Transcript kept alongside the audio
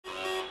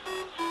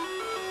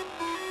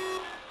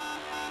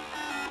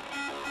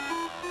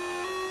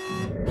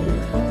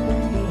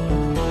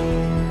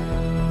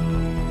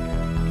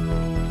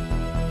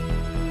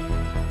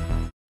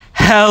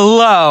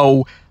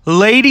Hello,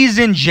 ladies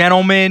and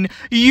gentlemen,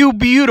 you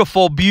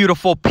beautiful,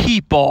 beautiful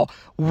people.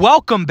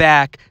 Welcome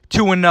back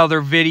to another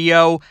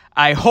video.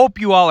 I hope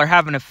you all are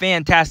having a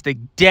fantastic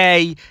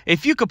day.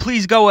 If you could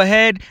please go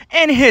ahead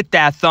and hit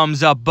that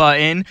thumbs up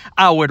button,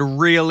 I would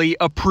really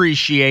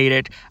appreciate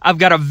it. I've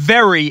got a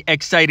very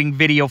exciting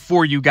video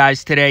for you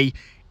guys today.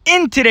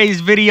 In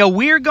today's video,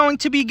 we're going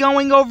to be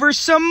going over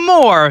some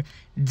more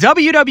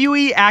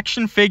WWE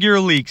action figure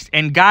leaks.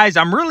 And guys,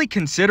 I'm really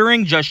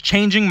considering just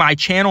changing my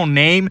channel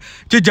name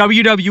to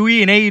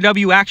WWE and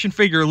AEW action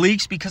figure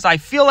leaks, because I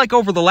feel like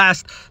over the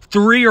last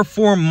 3 or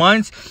 4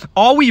 months,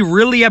 all we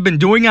really have been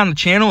doing on the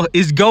channel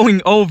is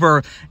going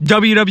over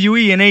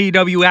WWE and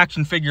AEW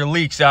action figure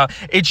leaks.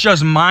 It's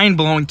just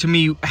mind-blowing to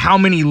me how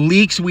many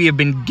leaks we have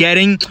been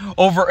getting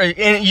over,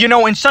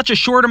 in such a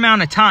short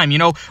amount of time.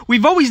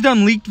 We've always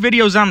done leaked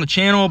videos on the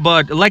channel,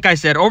 but like I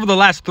said, over the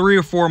last 3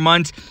 or 4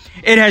 months,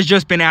 it has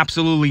just been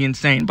absolutely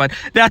insane. But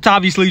that's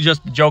obviously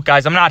just a joke,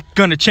 guys. I'm not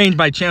gonna change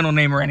my channel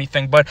name or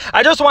anything, but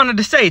I just wanted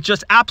to say it's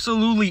just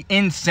absolutely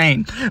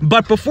insane.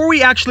 But before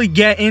we actually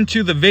get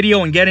into the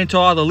video and get into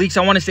all the leaks,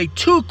 I want to say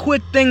 2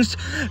 quick things.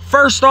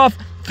 First off,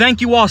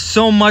 thank you all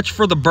so much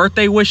for the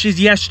birthday wishes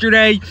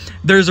yesterday.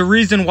 There's a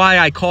reason why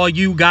I call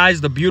you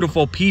guys the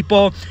beautiful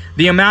people.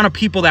 The amount of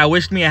people that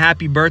wished me a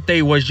happy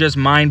birthday was just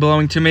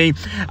mind-blowing to me.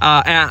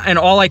 And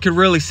all I could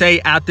really say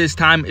at this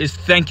time is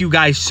thank you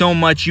guys so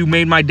much. You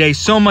made my day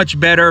so much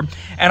better,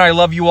 and I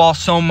love you all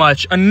so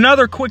much.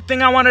 Another quick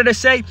thing I wanted to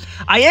say,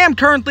 I am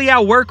currently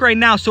at work right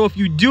now, so if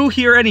you do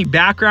hear any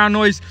background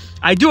noise,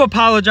 I do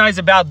apologize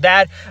about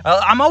that.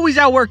 I'm always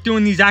at work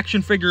doing these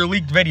action figure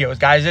leaked videos,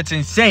 guys. It's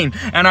insane.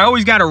 And I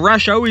always got to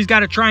rush. I always got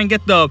to try and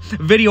get the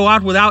video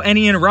out without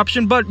any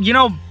interruption. But,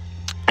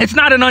 it's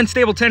not an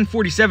Unstable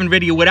 1047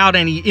 video without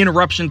any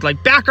interruptions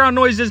like background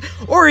noises,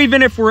 or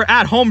even if we're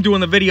at home doing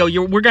the video,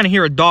 we're going to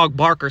hear a dog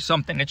bark or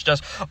something. It's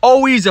just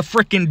always a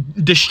freaking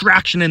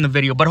distraction in the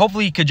video. But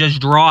hopefully you could just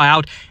draw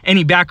out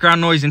any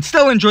background noise and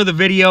still enjoy the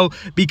video,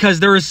 because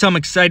there is some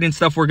exciting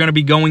stuff we're going to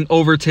be going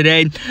over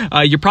today.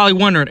 You're probably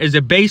wondering, is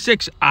it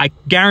basics? I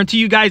guarantee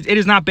you guys it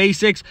is not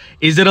basics.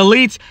 Is it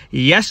elites?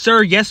 Yes,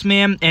 sir. Yes,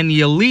 ma'am. And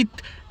the elites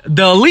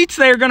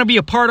that are going to be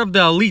a part of the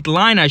elite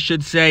line, I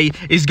should say,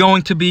 is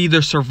going to be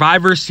the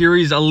Survivor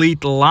Series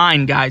elite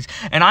line, guys.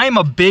 And I am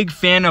a big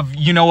fan of,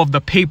 of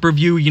the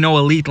pay-per-view,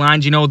 elite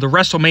lines, the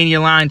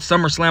WrestleMania line,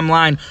 SummerSlam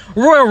line,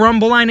 Royal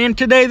Rumble line, and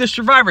today the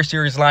Survivor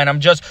Series line. I'm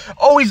just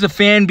always a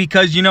fan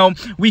because,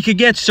 we could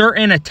get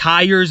certain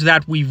attires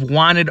that we've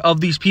wanted of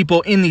these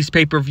people in these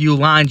pay-per-view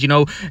lines,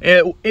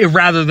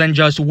 rather than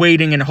just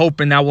waiting and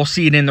hoping that we'll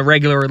see it in the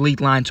regular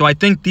elite line. So I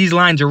think these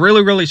lines are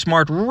really, really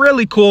smart,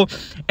 really cool,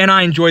 and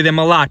I enjoy them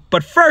a lot.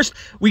 But first,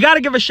 we got to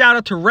give a shout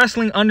out to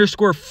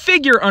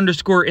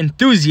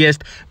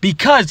wrestling_figure_enthusiast,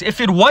 because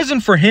if it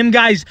wasn't for him,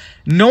 guys,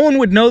 no one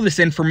would know this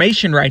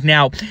information right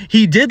now.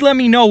 He did let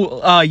me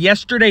know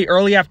yesterday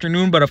early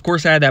afternoon, but of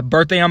course I had that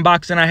birthday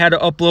unboxing I had to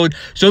upload,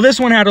 so this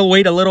one had to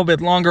wait a little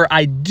bit longer.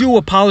 I do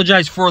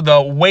apologize for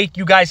the wait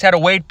you guys had to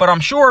wait, but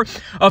I'm sure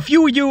a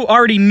few of you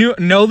already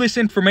know this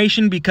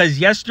information, because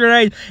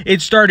yesterday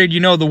it started,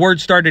 the word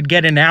started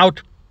getting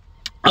out.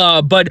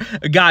 But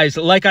guys,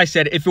 like I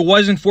said, if it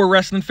wasn't for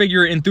wrestling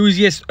figure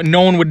enthusiasts,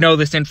 no one would know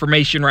this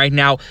information right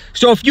now.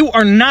 So if you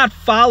are not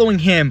following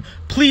him,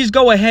 please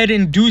go ahead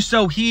and do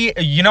so. He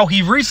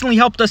recently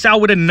helped us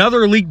out with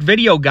another leaked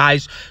video,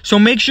 guys. So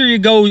make sure you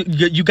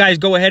guys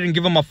go ahead and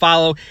give him a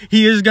follow.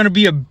 He is going to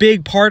be a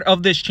big part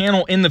of this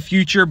channel in the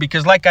future,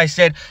 because like I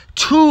said,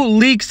 2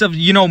 leaks of,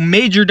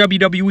 major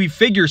WWE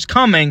figures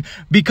coming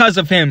because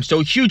of him. So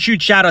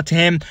huge shout out to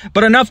him.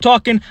 But enough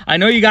talking. I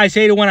know you guys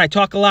hate it when I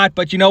talk a lot,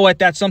 but you know what?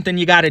 That's something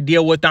you got to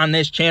deal with on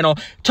this channel.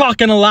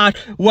 Talking a lot.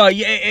 Well,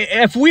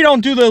 if we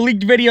don't do the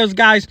leaked videos,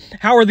 guys,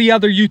 how are the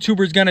other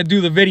YouTubers going to do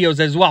the videos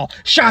as well?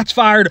 Shots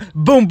fired,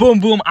 boom,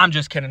 boom, boom. I'm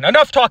just kidding.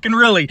 Enough talking,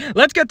 really.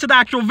 Let's get to the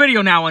actual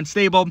video now,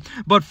 Unstable.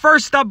 But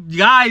first up,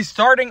 guys,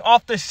 starting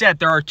off the set,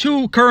 there are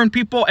 2 current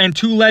people and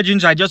 2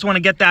 legends. I just want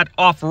to get that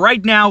off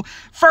right now.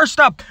 First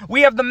up,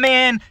 we have the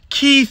man,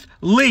 Keith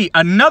Lee,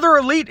 another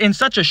elite in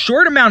such a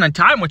short amount of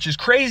time, which is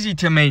crazy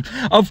to me.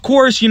 Of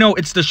course,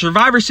 it's the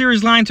Survivor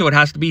Series line, so it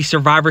has to be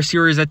Survivor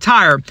Series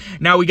attire.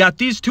 Now, we got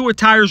these 2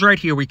 attires right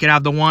here. We could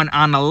have the one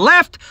on the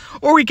left,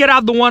 or we could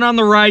have the one on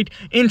the right.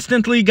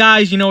 Instantly,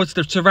 guys, it's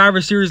the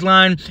Survivor Series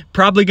line,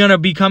 probably going to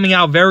be coming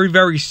out very,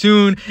 very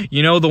soon.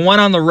 The one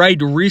on the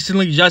right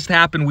recently just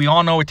happened. We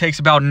all know it takes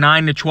about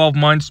 9 to 12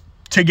 months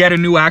to get a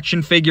new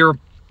action figure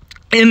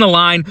in the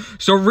line.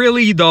 So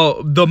really,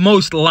 the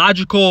most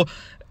logical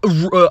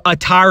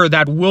attire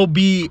that will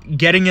be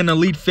getting an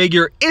elite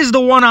figure is the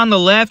one on the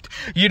left.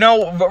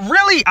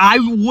 Really, I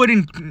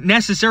wouldn't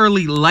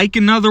necessarily like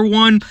another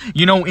one,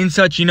 in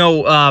such,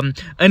 an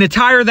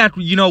attire that,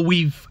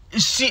 we've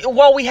see,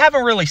 well, we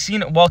haven't really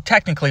seen it. Well,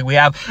 technically we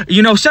have,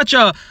 such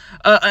a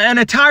an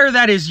attire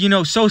that is, you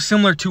know, so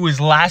similar to his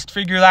last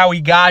figure that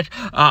we got.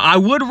 I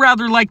would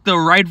rather like the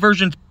right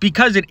version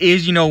because it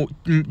is, you know,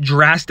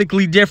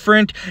 drastically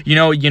different. You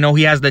know,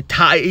 he has the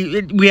tie,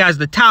 he has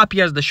the top, he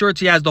has the shorts,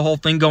 he has the whole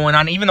thing going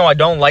on. Even though I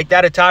don't like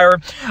that attire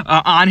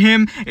on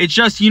him, it's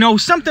just, you know,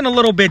 something a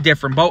little bit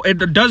different. But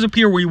it does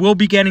appear we will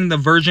be getting the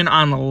version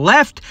on the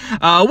left,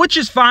 which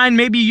is fine.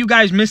 Maybe you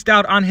guys missed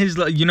out on his,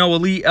 you know,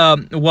 Elite,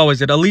 what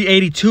was it, Elite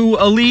 82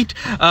 Elite,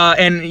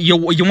 and you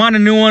want a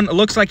new one. It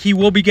looks like he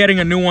will be getting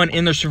a new one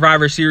in the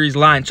Survivor Series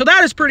line, so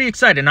that is pretty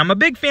exciting. I'm a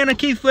big fan of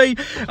Keith Lee,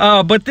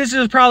 but this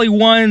is probably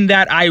one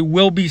that I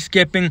will be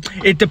skipping.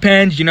 It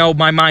depends, you know,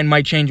 my mind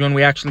might change when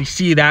we actually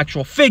see the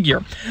actual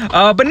figure.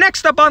 But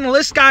next up on the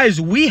list,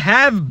 guys, we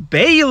have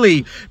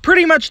Bayley.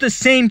 Pretty much the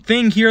same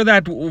thing here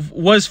that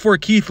was for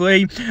Keith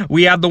Lee.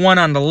 We have the one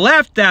on the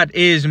left that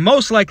is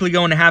most likely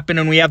going to happen,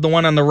 and we have the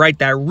one on the right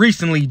that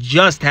recently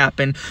just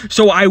happened.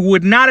 So I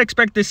would not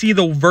expect to see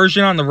the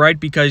version on the right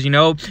because, you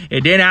know,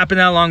 it didn't happen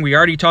that long. We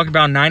already talked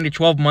about 9 to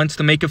 12 months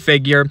to make a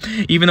figure,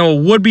 even though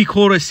it would be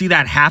cool to see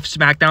that half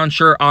SmackDown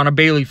shirt on a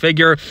Bayley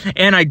figure.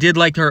 And I did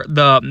like her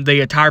the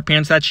attire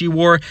pants that she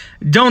wore.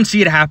 Don't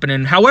see it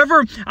happening.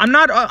 However, I'm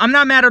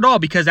not mad at all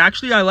because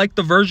actually I like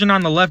the version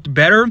on the left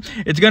better.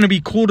 It's going to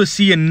be cool to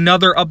see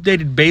another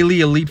updated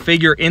Bayley Elite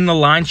figure in the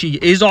line. She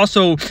is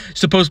also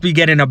supposed to be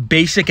getting a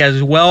basic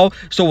as well,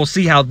 so we'll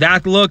see how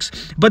that looks.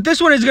 But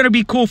this one is going to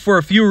be cool for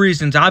a few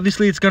reasons.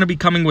 Obviously, it's going to be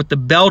coming with the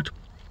belt.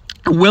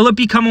 Will it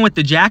be coming with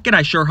the jacket?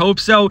 I sure hope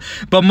so.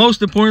 But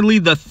most importantly,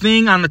 the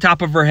thing on the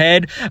top of her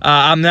head,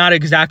 I'm not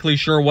exactly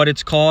sure what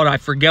it's called. I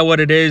forget what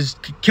it is.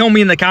 Kill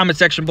me in the comment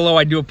section below.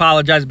 I do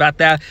apologize about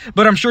that.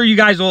 But I'm sure you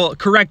guys will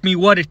correct me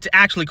what it's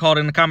actually called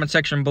in the comment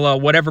section below,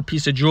 whatever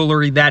piece of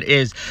jewelry that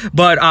is.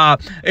 But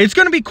it's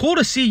going to be cool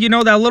to see, you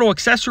know, that little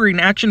accessory in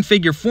action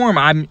figure form.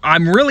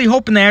 I'm really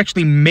hoping they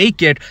actually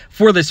make it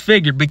for this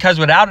figure because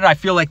without it, I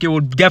feel like it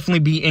would definitely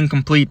be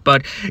incomplete.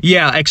 But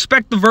yeah,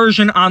 expect the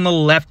version on the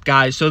left,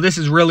 guys. So this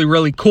is really,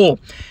 really cool.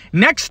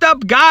 Next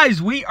up,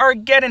 guys, we are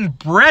getting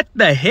Bret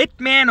the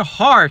Hitman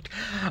Hart.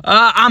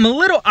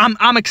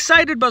 I'm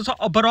excited,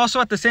 but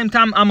also at the same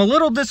time, I'm a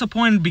little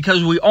disappointed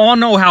because we all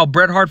know how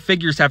Bret Hart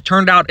figures have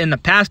turned out in the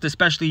past,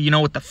 especially, you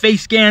know, with the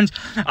face scans.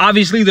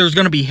 Obviously, there's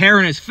going to be hair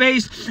in his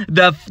face.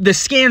 The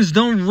scans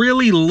don't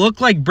really look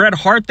like Bret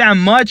Hart that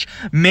much.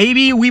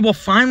 Maybe we will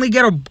finally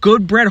get a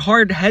good Bret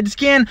Hart head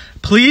scan.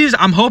 Please,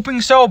 I'm hoping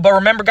so. But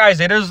remember,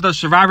 guys, it is the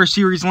Survivor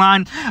Series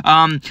line.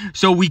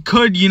 So we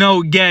could, you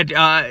know, get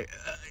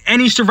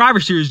any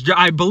Survivor Series.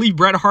 I believe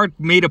Bret Hart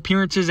made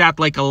appearances at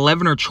like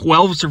 11 or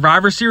 12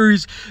 Survivor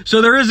Series,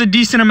 so there is a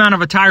decent amount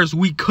of attires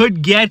we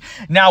could get.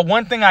 Now,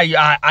 one thing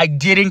I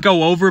didn't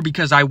go over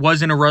because I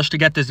was in a rush to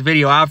get this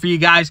video out for you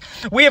guys,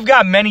 we have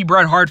got many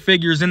Bret Hart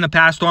figures in the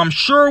past, so I'm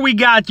sure we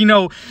got, you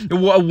know,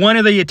 one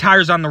of the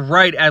attires on the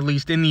right, at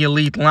least in the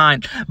Elite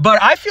line.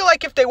 But I feel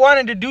like if they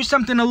wanted to do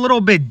something a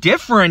little bit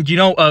different, you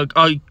know,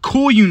 a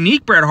cool,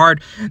 unique Bret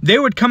Hart, they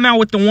would come out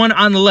with the one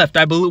on the left.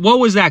 I believe, what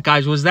was that,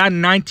 guys? Was that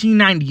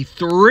 1993,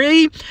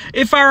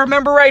 if I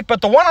remember right?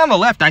 But the one on the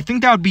left, I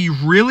think that would be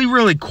really,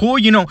 really cool.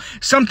 You know,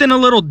 something a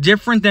little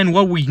different than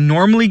what we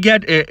normally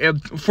get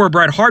for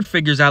Bret Hart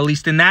figures, at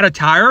least in that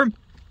attire.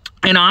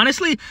 And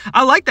honestly,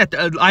 I like that.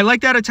 I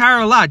like that attire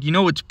a lot. You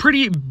know, it's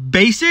pretty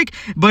basic,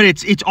 but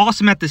it's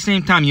awesome at the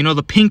same time. You know,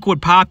 the pink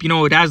would pop. You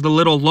know, it has the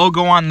little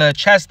logo on the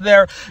chest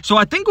there. So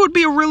I think it would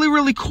be a really,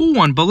 really cool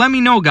one. But let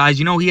me know, guys.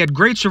 You know, he had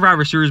great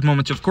Survivor Series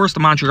moments. Of course, the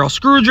Montreal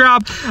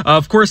Screwjob.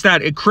 Of course,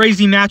 that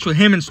crazy match with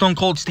him and Stone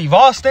Cold Steve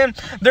Austin.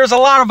 There's a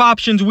lot of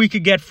options we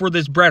could get for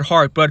this Bret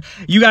Hart. But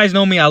you guys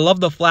know me. I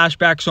love the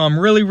flashback. So I'm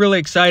really, really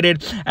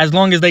excited as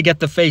long as they get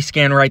the face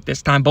scan right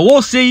this time. But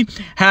we'll see.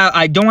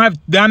 I don't have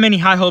that many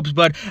high hopes.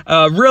 But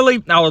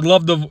really, I would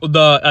love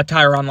the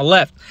attire on the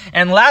left.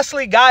 And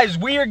lastly, guys,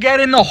 we are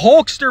getting the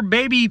Hulkster,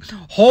 baby.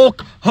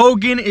 Hulk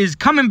Hogan is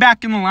coming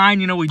back in the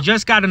line. You know, we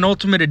just got an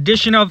Ultimate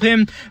Edition of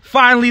him.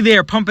 Finally, they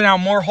are pumping out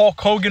more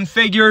Hulk Hogan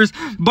figures.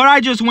 But I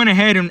just went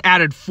ahead and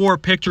added 4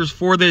 pictures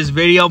for this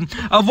video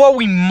of what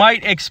we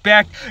might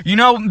expect. You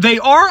know, they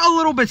are a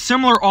little bit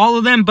similar, all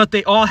of them, but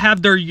they all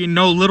have their, you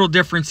know, little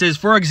differences.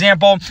 For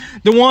example,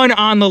 the one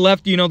on the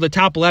left, you know, the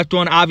top left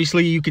one,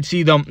 obviously you could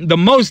see the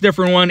most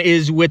different one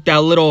is with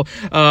that little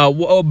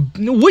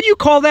would you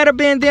call that a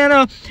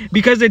bandana?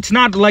 Because it's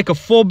not like a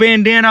full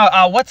bandana.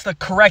 What's the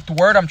correct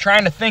word I'm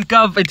trying to think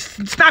of?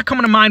 It's not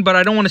coming to mind, but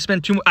I don't want to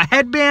spend too much. A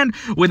headband,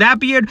 would that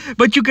be it?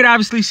 But you could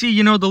obviously see,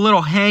 you know, the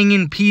little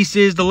hanging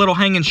pieces, the little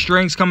hanging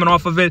strings coming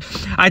off of it.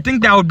 I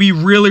think that would be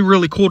really,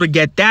 really cool to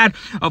get that.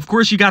 Of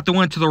course, you got the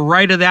one to the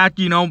right of that,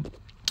 you know,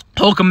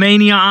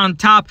 Hulkamania on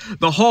top,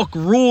 the Hulk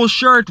Rule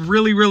shirt,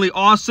 really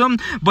awesome.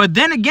 But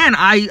then again,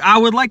 I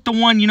would like the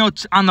one, you know,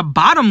 on the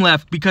bottom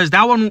left, because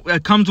that one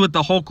comes with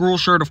the Hulk Rule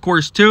shirt, of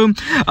course, too.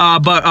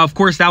 But of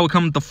course, that would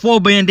come with the full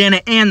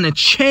bandana and the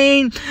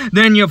chain.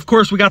 Then of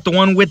course, we got the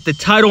one with the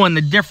title and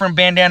the different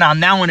bandana on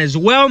that one as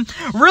well.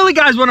 Really,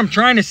 guys, what I'm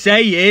trying to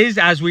say is,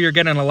 as we are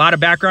getting a lot of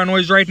background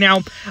noise right now,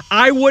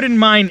 I wouldn't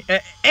mind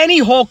any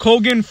Hulk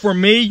Hogan. For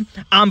me,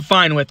 I'm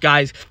fine with,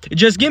 guys.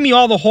 Just give me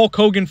all the Hulk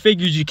Hogan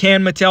figures you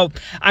can, Mattel.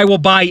 I will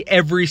buy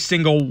every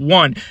single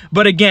one.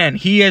 But again,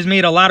 he has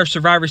made a lot of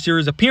Survivor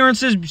Series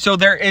appearances, so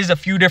there is a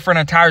few different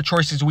attire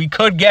choices we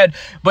could get.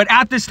 But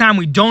at this time,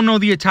 we don't know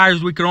the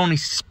attires. We could only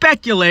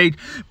speculate.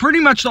 Pretty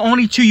much the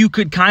only two you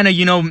could kind of,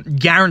 you know,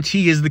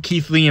 guarantee is the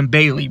Keith Lee and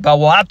Bayley. But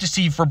we'll have to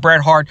see for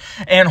Bret Hart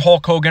and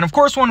Hulk Hogan. Of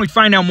course, when we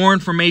find out more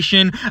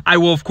information, I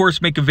will, of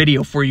course, make a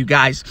video for you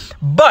guys.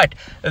 But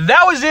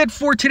that was it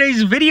for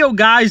today's video,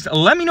 guys.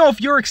 Let me know if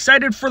you're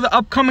excited for the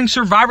upcoming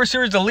Survivor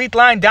Series Elite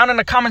line down in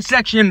the comment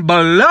section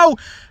below.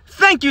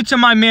 Thank you to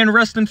my man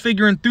Wrestling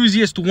Figure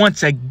Enthusiast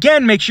once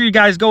again. Make sure you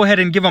guys go ahead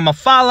and give him a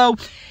follow.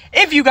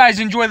 If you guys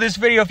enjoy this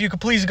video, if you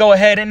could please go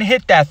ahead and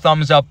hit that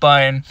thumbs up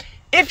button.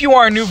 If you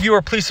are a new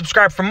viewer, please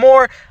subscribe for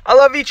more. I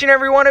love each and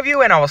every one of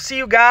you, and I will see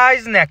you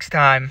guys next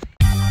time.